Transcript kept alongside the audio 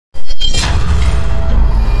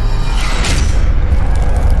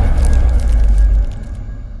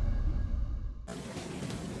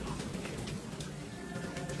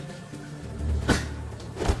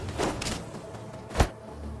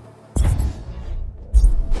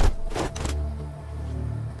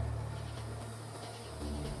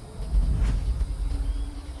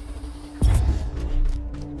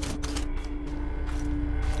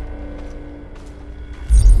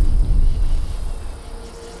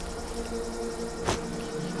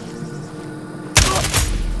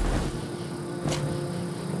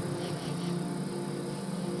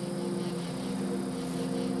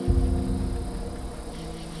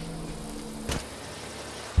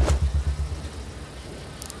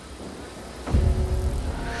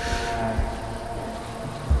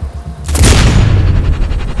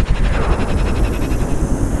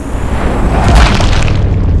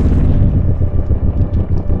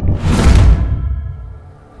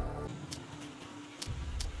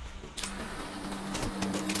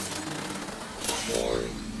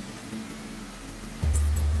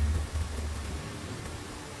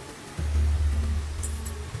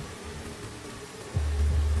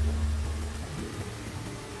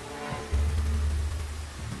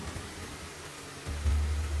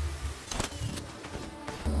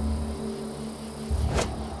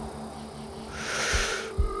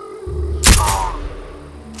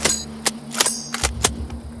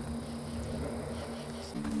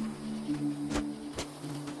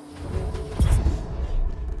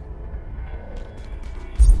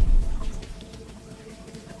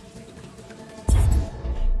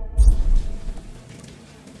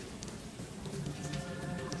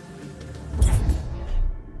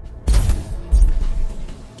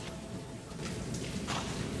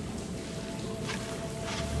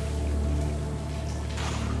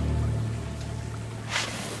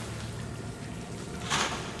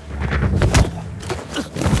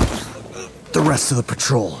The rest of the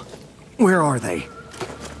patrol. Where are they?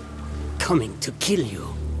 Coming to kill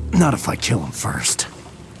you. Not if I kill them first.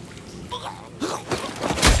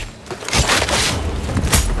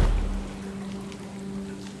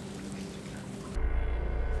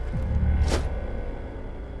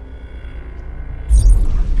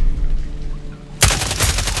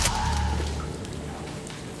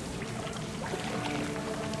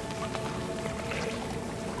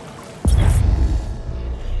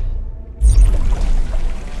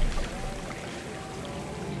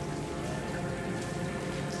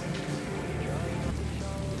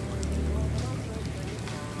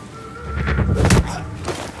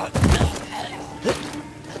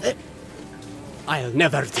 I'll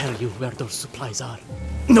never tell you where those supplies are.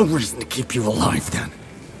 No reason to keep you alive, then.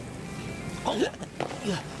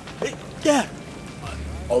 There!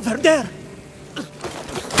 Over there!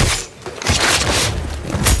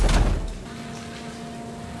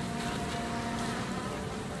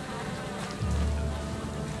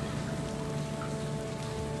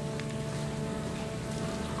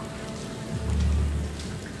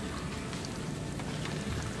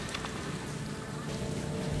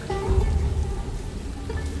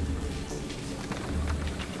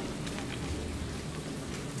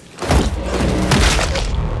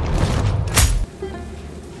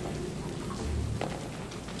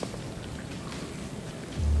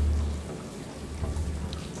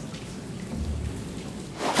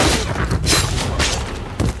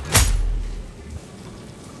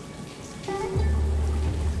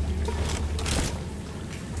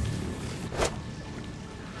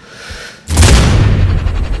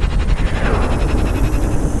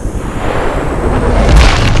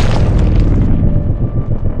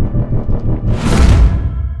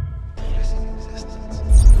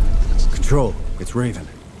 Control, it's Raven.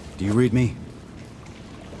 Do you read me?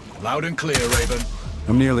 Loud and clear, Raven.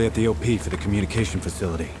 I'm nearly at the OP for the communication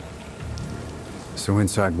facility. So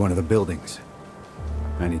inside one of the buildings.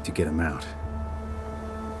 I need to get him out.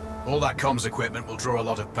 All that comms equipment will draw a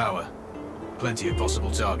lot of power. Plenty of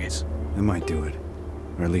possible targets. I might do it.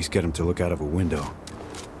 Or at least get him to look out of a window.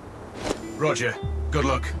 Roger. Good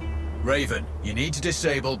luck. Raven, you need to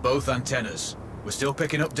disable both antennas. We're still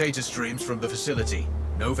picking up data streams from the facility.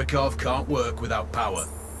 Novikov can't work without power.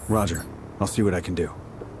 Roger. I'll see what I can do.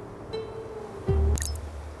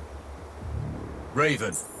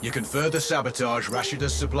 Raven, you can further sabotage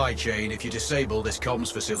Rashida's supply chain if you disable this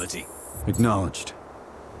comms facility. Acknowledged.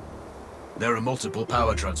 There are multiple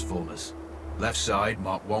power transformers. Left side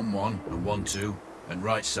mark 1-1 and 1-2, and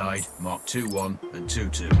right side mark 2-1 and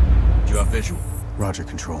 2-2. Do you have visual? Roger,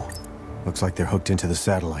 Control. Looks like they're hooked into the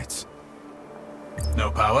satellites.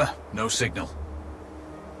 No power, no signal.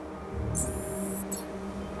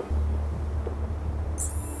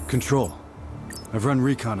 Control. I've run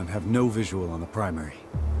recon and have no visual on the primary.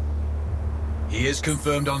 He is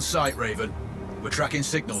confirmed on site, Raven. We're tracking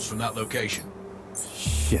signals from that location.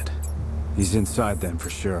 Shit. He's inside then for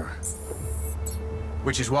sure.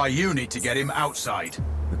 Which is why you need to get him outside.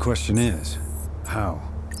 The question is, how?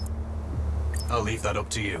 I'll leave that up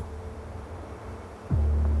to you.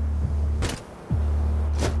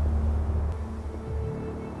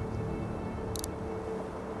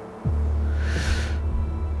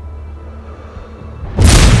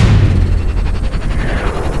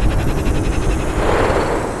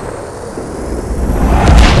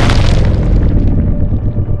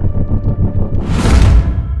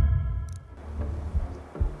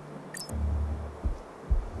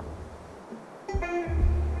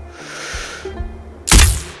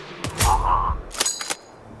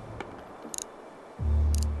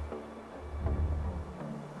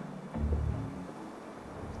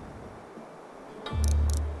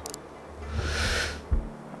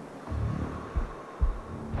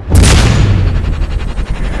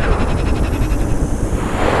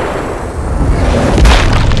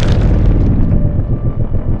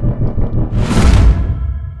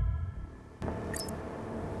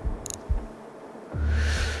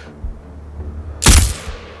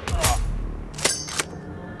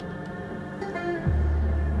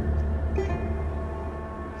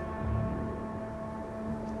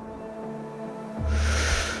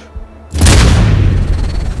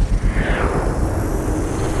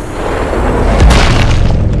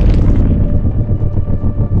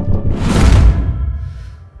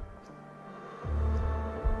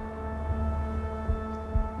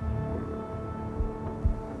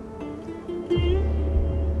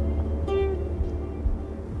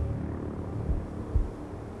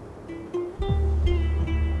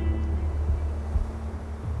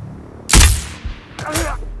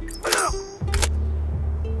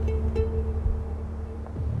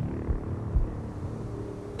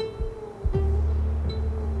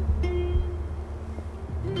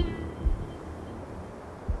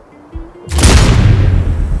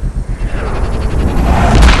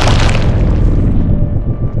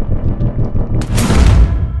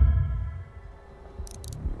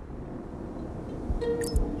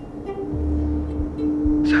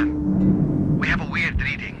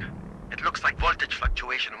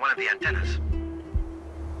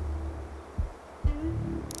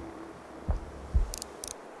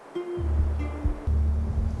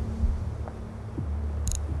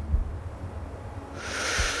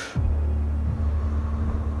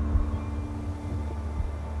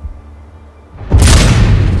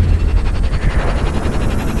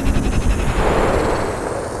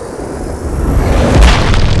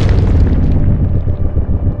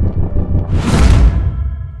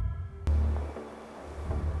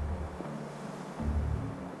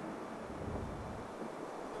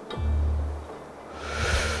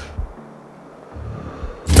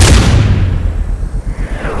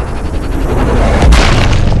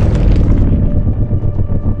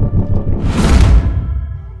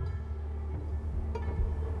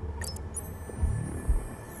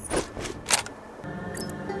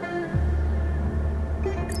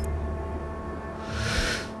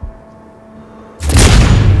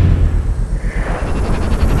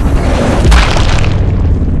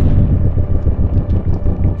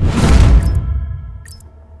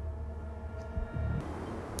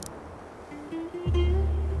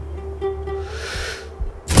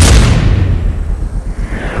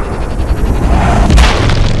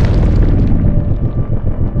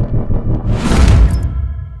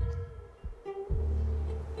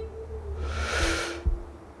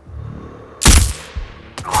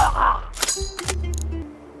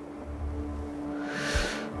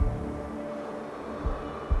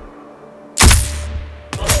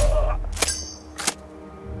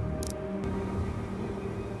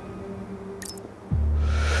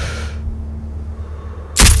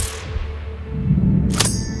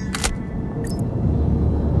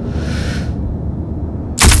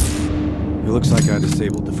 looks like I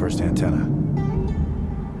disabled the first antenna.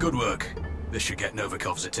 Good work. This should get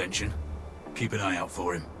Novikov's attention. Keep an eye out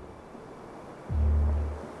for him.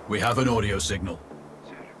 We have an audio signal.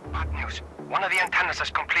 Sir, bad news. One of the antennas is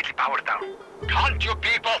completely powered down. Can't you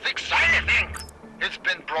people fix anything? It's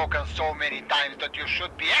been broken so many times that you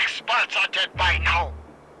should be experts at it by now.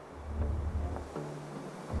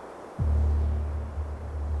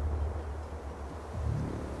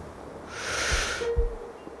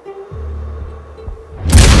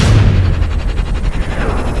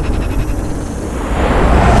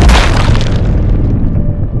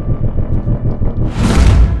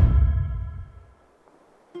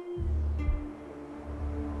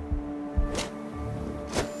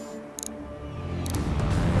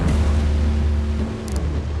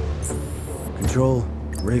 Control,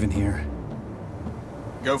 Raven here.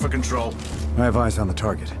 Go for control. I have eyes on the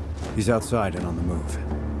target. He's outside and on the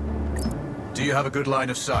move. Do you have a good line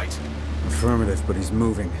of sight? Affirmative, but he's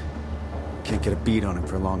moving. Can't get a beat on him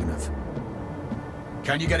for long enough.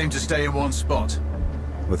 Can you get him to stay in one spot?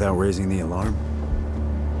 Without raising the alarm?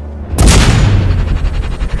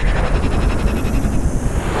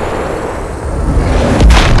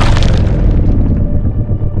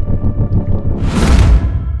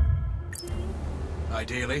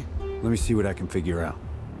 Ideally. Let me see what I can figure out.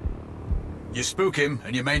 You spook him,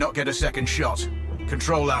 and you may not get a second shot.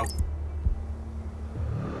 Control out.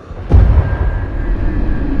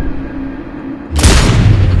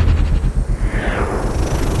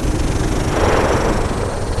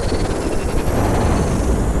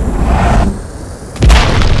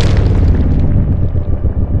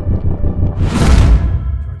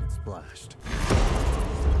 Target splashed.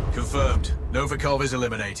 Confirmed. Novikov is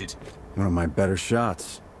eliminated. One of my better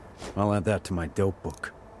shots. I'll add that to my dope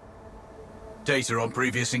book. Data on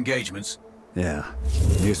previous engagements. Yeah,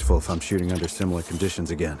 useful if I'm shooting under similar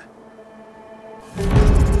conditions again.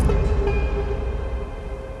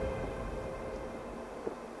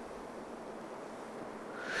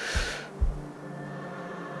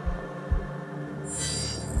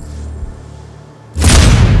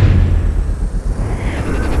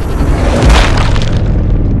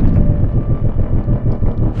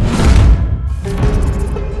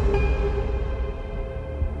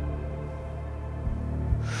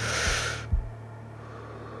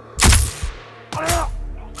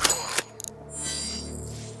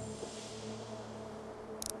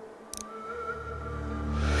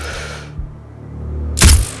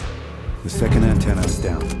 The second antenna is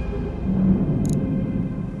down.